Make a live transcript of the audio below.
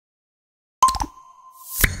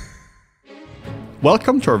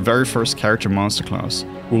Welcome to our very first character masterclass,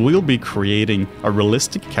 where we'll be creating a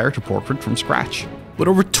realistic character portrait from scratch. With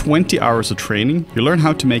over 20 hours of training, you'll learn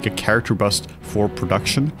how to make a character bust for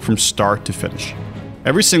production from start to finish.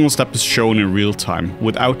 Every single step is shown in real time,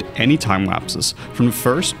 without any time lapses, from the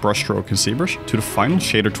first brushstroke in ZBrush to the final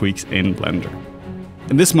shader tweaks in Blender.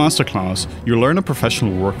 In this masterclass, you'll learn a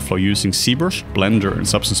professional workflow using ZBrush, Blender and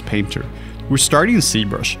Substance Painter. We're starting in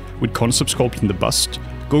ZBrush with concept sculpting the bust,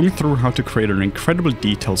 going through how to create an incredible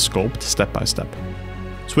detailed sculpt step by step.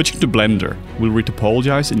 Switching to Blender, we'll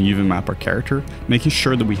retopologize and UV map our character, making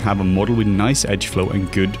sure that we have a model with nice edge flow and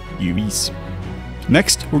good UVs.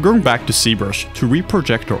 Next, we're going back to ZBrush to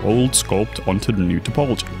reproject our old sculpt onto the new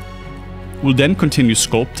topology. We'll then continue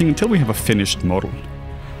sculpting until we have a finished model.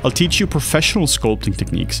 I'll teach you professional sculpting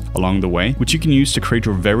techniques along the way, which you can use to create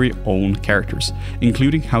your very own characters,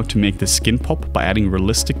 including how to make the skin pop by adding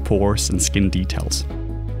realistic pores and skin details.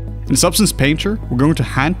 In Substance Painter, we're going to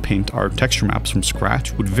hand paint our texture maps from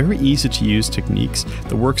scratch with very easy to use techniques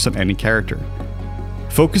that works on any character.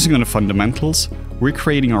 Focusing on the fundamentals, we're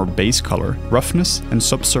creating our base color, roughness and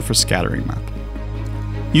subsurface scattering map.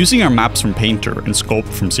 Using our maps from Painter and Sculpt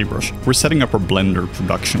from ZBrush, we're setting up our Blender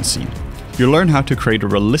production scene. You'll learn how to create a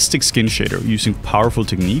realistic skin shader using powerful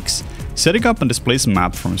techniques, setting up and displacing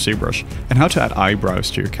map from ZBrush, and how to add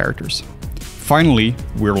eyebrows to your characters. Finally,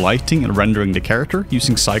 we're lighting and rendering the character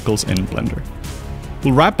using cycles in Blender.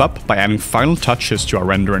 We'll wrap up by adding final touches to our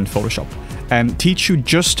render in Photoshop, and teach you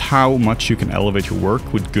just how much you can elevate your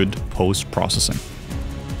work with good post-processing.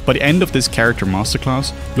 By the end of this character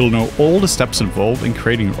masterclass, you'll know all the steps involved in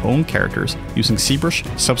creating your own characters using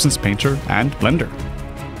ZBrush, Substance Painter, and Blender.